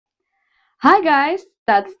Hi guys,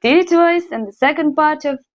 that's Didi Toys and the second part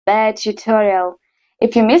of Bear tutorial.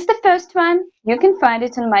 If you missed the first one, you can find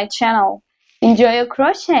it on my channel. Enjoy your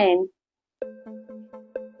crocheting!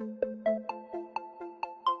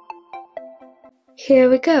 Here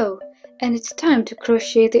we go, and it's time to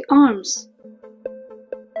crochet the arms.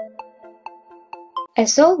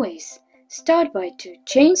 As always, start by 2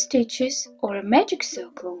 chain stitches or a magic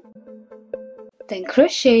circle. Then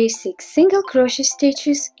crochet 6 single crochet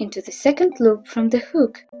stitches into the second loop from the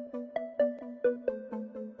hook.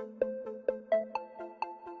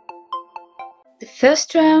 The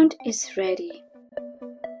first round is ready.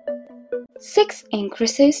 6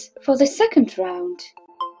 increases for the second round.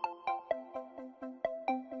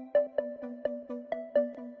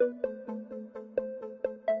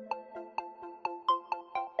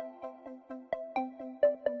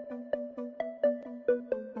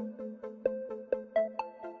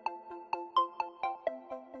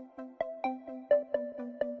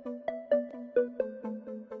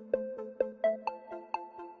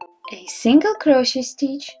 A single crochet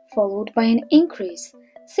stitch followed by an increase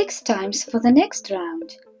 6 times for the next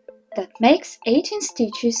round. That makes 18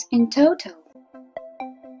 stitches in total.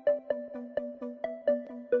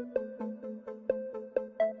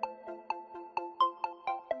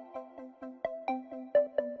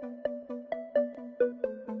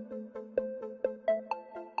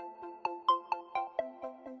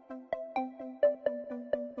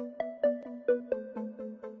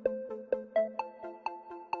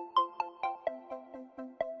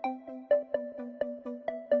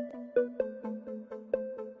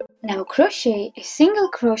 Now crochet a single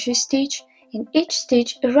crochet stitch in each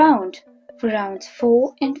stitch around for rounds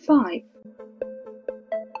 4 and 5.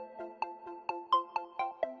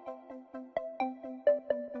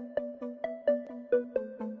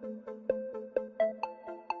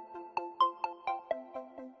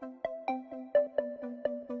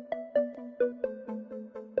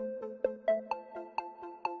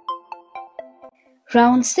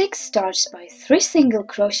 Round 6 starts by 3 single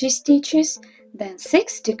crochet stitches, then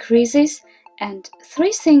 6 decreases and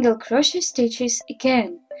 3 single crochet stitches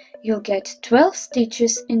again. You'll get 12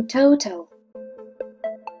 stitches in total.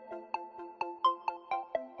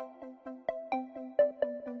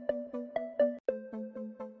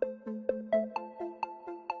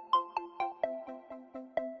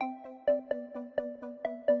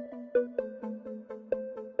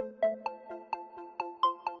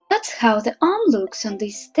 That's how the arm looks on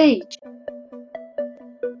this stage.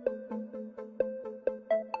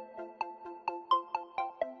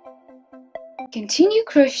 Continue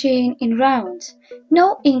crocheting in rounds,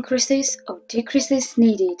 no increases or decreases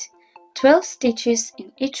needed. 12 stitches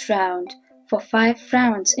in each round for 5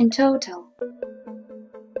 rounds in total.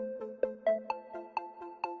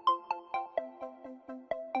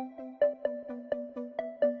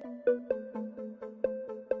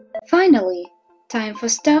 Finally, time for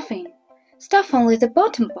stuffing. Stuff only the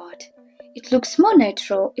bottom part. It looks more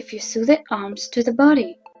natural if you sew the arms to the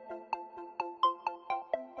body.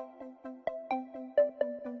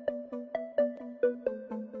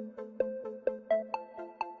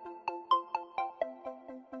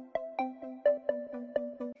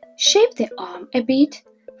 Shape the arm a bit,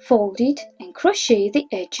 fold it and crochet the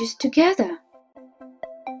edges together.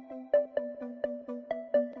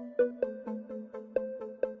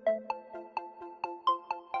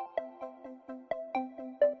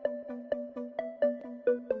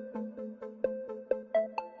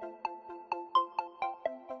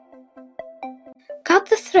 Cut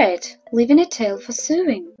the thread, leaving a tail for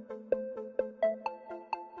sewing.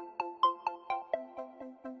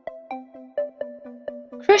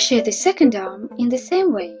 Crochet the second arm in the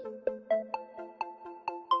same way.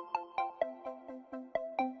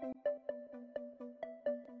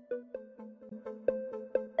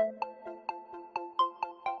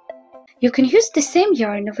 You can use the same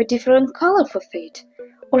yarn of a different color for feet,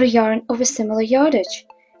 or a yarn of a similar yardage.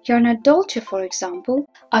 Yarn at Dolce, for example.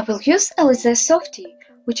 I will use Alize Softy,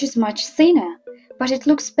 which is much thinner, but it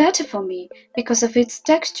looks better for me because of its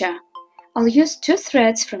texture. I'll use 2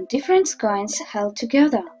 threads from different skeins held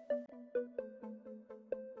together.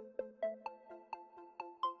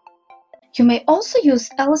 You may also use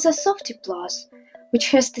Alize Softy Plus,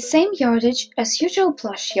 which has the same yardage as usual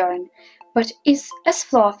plush yarn, but is as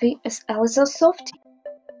fluffy as Alize Softy.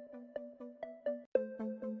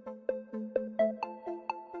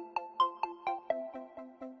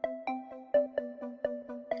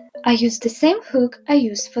 I use the same hook I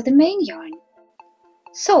used for the main yarn.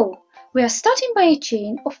 So, we are starting by a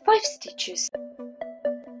chain of 5 stitches.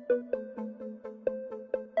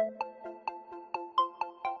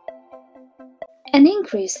 An increase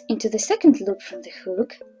increase into the second loop from the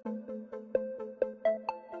hook,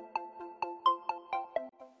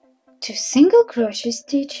 2 single crochet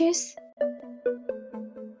stitches,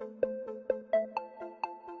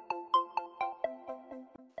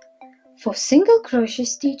 four single crochet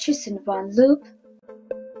stitches in one loop,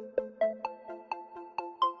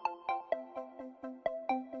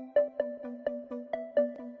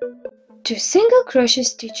 two single crochet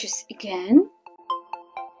stitches again,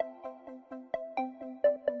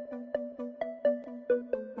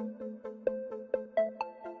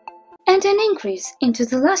 and an increase into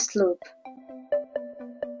the last loop.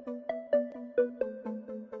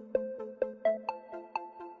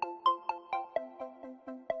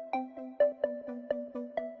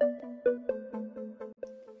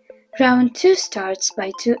 Round 2 starts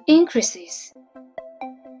by 2 increases.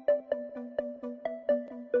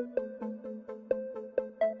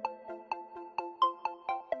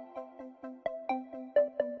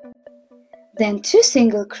 Then 2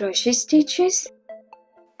 single crochet stitches,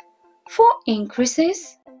 4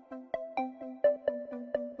 increases,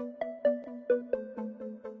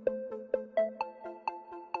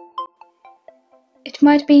 it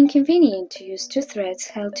might be inconvenient to use 2 threads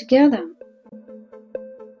held together.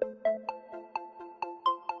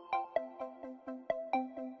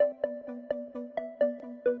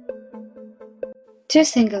 Two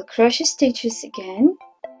single crochet stitches again,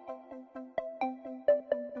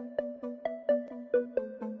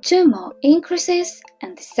 2 more increases,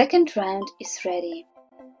 and the second round is ready.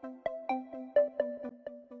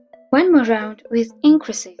 One more round with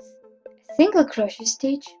increases, a single crochet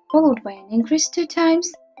stitch followed by an increase 2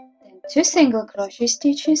 times, then 2 single crochet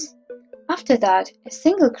stitches, after that a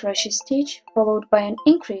single crochet stitch followed by an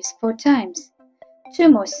increase 4 times, 2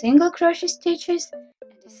 more single crochet stitches,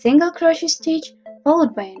 and a single crochet stitch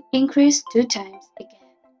followed by an increase 2 times again.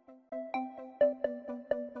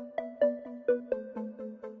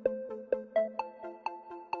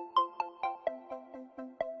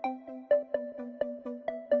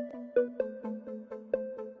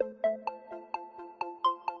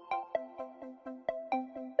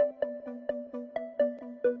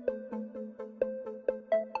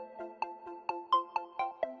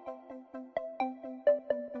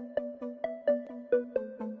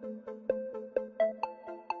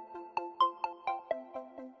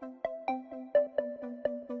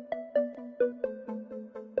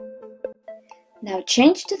 Now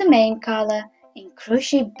change to the main color and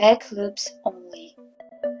crochet back loops only.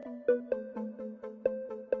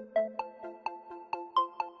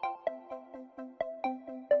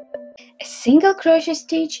 A single crochet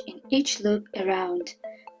stitch in each loop around,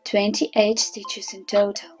 28 stitches in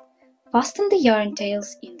total. Fasten the yarn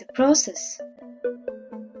tails in the process.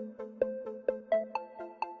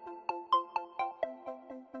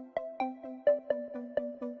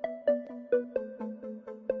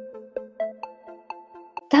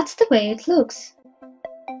 That's the way it looks.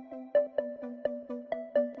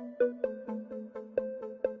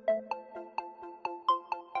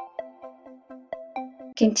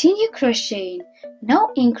 Continue crocheting,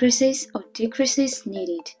 no increases or decreases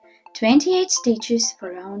needed. 28 stitches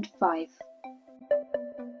for round 5.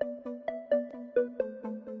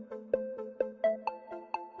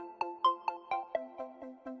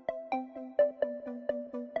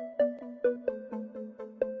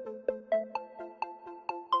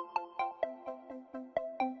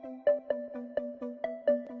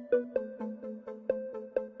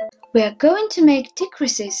 We are going to make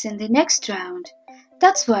decreases in the next round.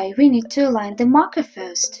 That's why we need to align the marker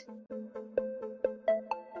first.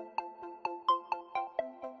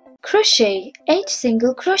 Crochet 8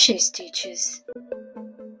 single crochet stitches.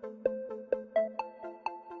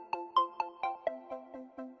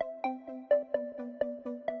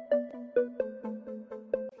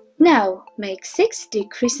 Now make 6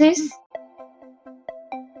 decreases.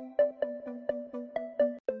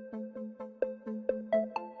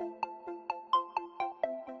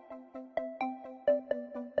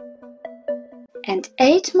 And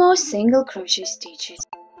 8 more single crochet stitches.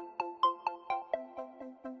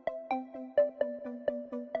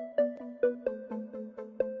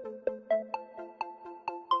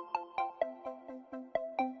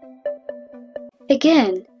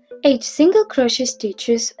 Again, 8 single crochet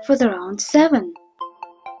stitches for the round 7.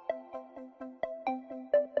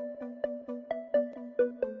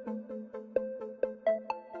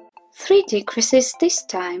 Three decreases this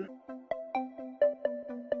time.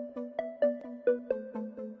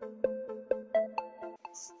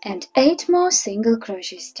 And 8 more single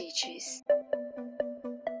crochet stitches.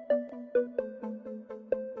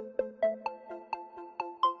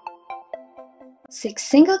 6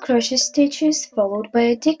 single crochet stitches followed by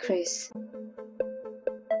a decrease.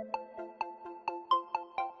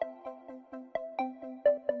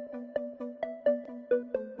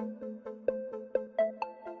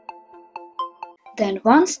 Then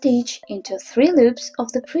 1 stitch into 3 loops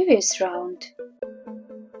of the previous round.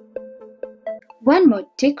 1 more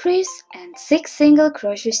decrease and 6 single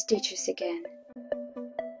crochet stitches again.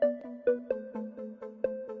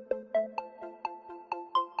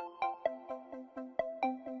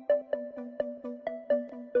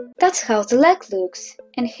 That's how the leg looks,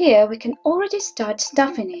 and here we can already start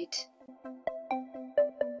stuffing it.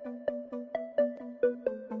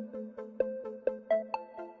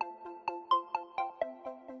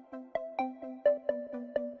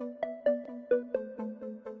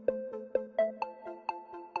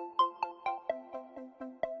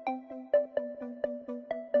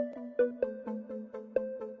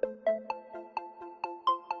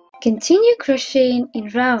 Continue crocheting in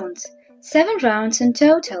rounds, 7 rounds in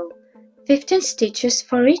total, 15 stitches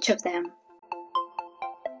for each of them.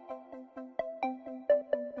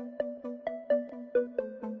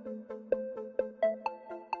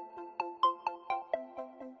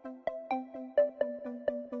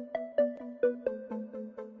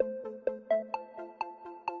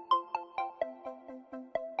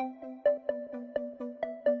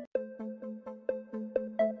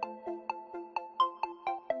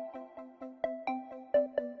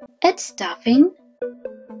 Add stuffing,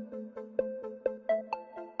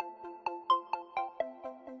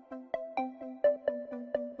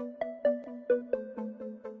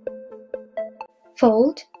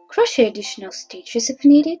 fold, crochet additional stitches if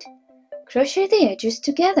needed, crochet the edges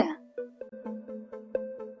together.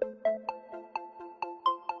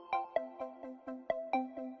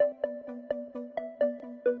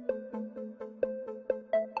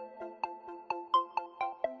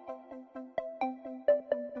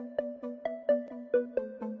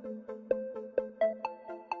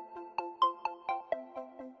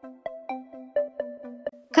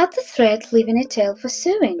 Cut the thread, leaving a tail for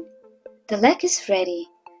sewing. The leg is ready.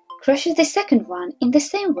 Crochet the second one in the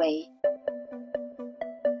same way.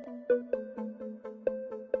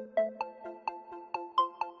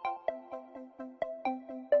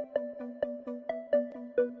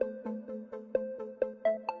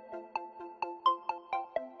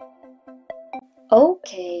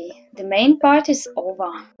 Okay, the main part is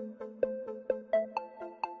over.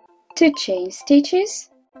 2 chain stitches,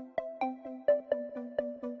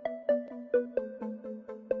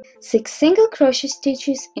 6 single crochet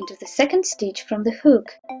stitches into the second stitch from the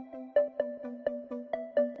hook.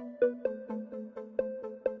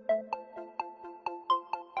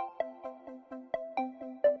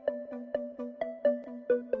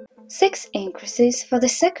 Six increases for the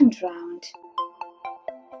second round.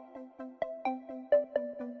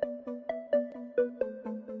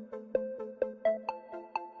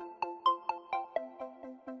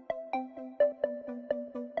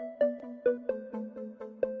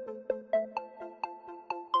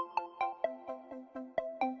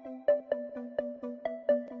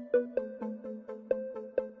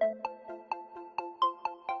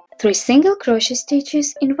 Three single crochet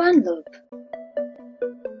stitches in one loop.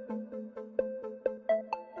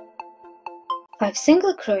 5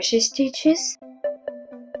 single crochet stitches,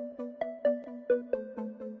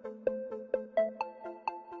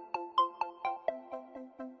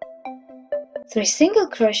 three single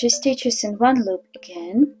crochet stitches in one loop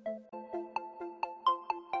again,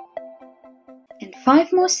 and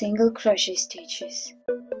 5 more single crochet stitches.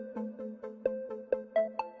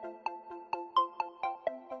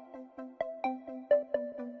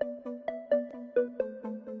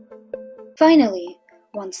 Finally,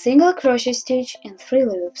 1 single crochet stitch in 3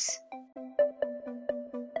 loops.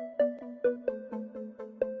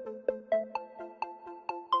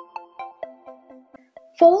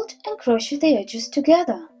 Fold and crochet the edges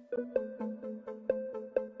together.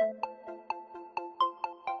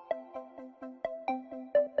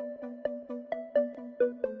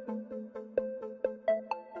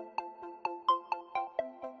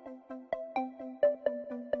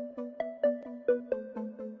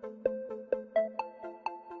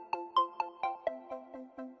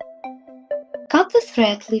 Cut the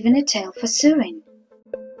thread, leaving a tail for sewing.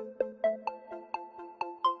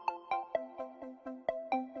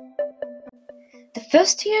 The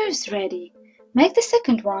first tier is ready. Make the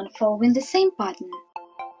second one following the same pattern.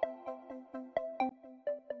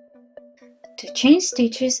 2 chain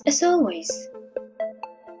stitches as always.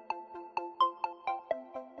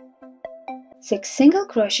 6 single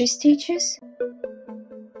crochet stitches,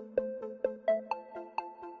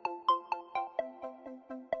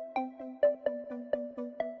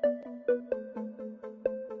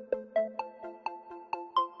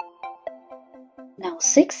 Now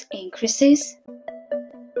 6 increases.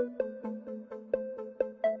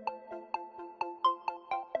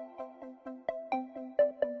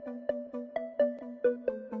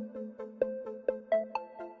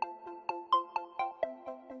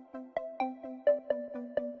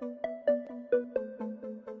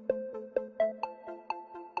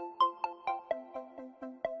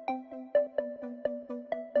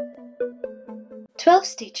 Twelve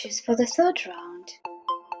stitches for the third round.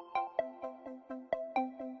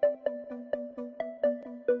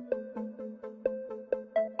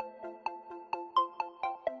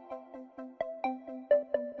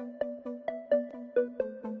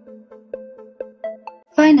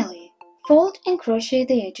 Finally, fold and crochet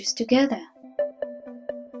the edges together.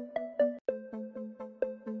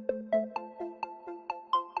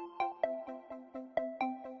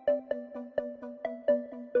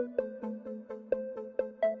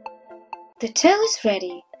 The tail is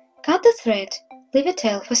ready. Cut the thread, leave a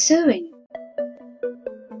tail for sewing.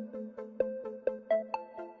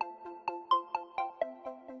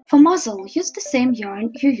 For muzzle, use the same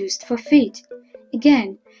yarn you used for feet.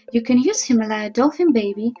 Again, you can use Himalaya Dolphin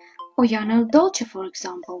Baby or Yarn Dolce for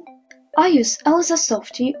example. I use Elsa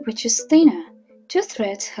Softy, which is thinner, 2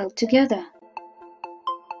 threads held together.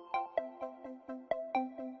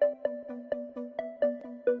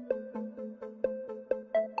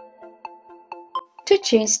 Two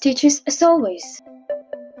chain stitches as always.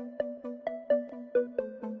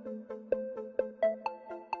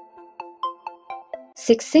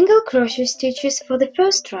 Six single crochet stitches for the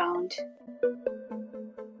first round.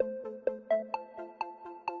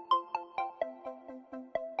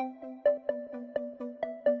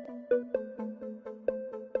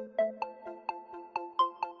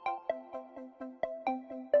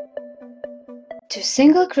 Two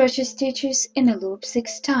single crochet stitches in a loop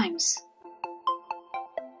 6 times.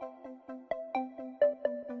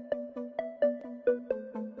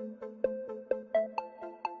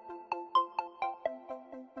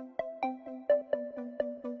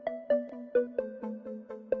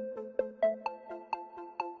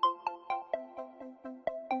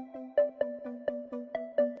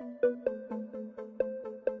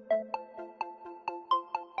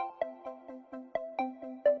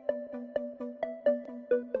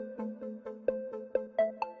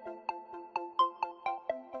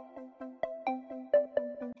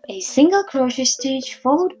 A single crochet stitch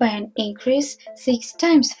followed by an increase 6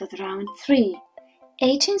 times for the round 3,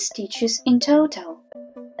 18 stitches in total.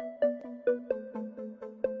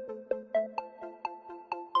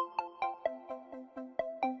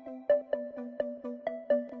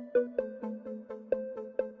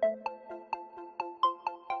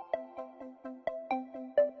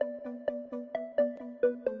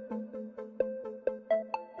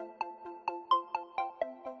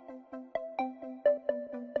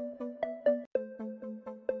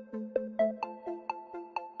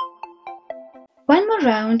 One more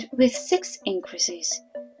round with 6 increases,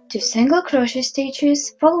 2 single crochet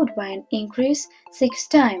stitches followed by an increase 6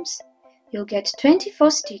 times. You'll get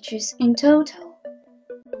 24 stitches in total.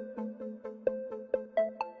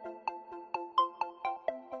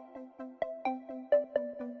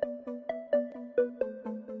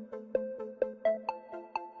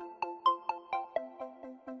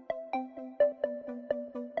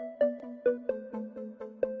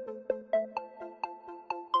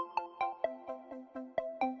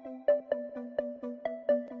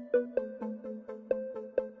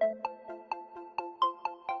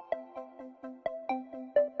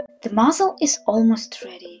 The muzzle is almost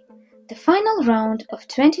ready. The final round of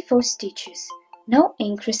 24 stitches, no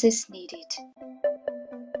increases needed.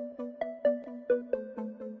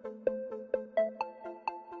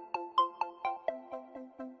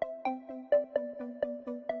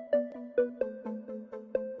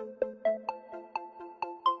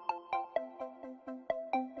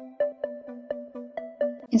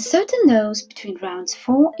 Insert the nose between rounds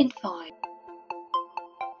 4 and 5.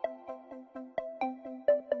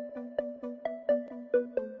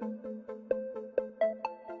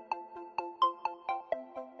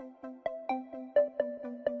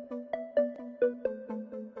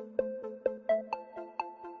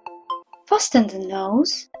 Fasten the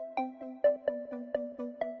nose.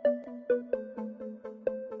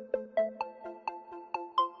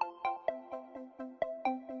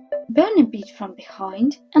 Burn a bit from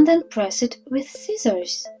behind and then press it with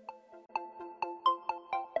scissors.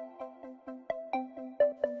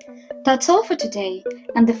 That's all for today,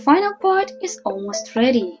 and the final part is almost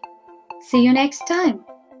ready. See you next time!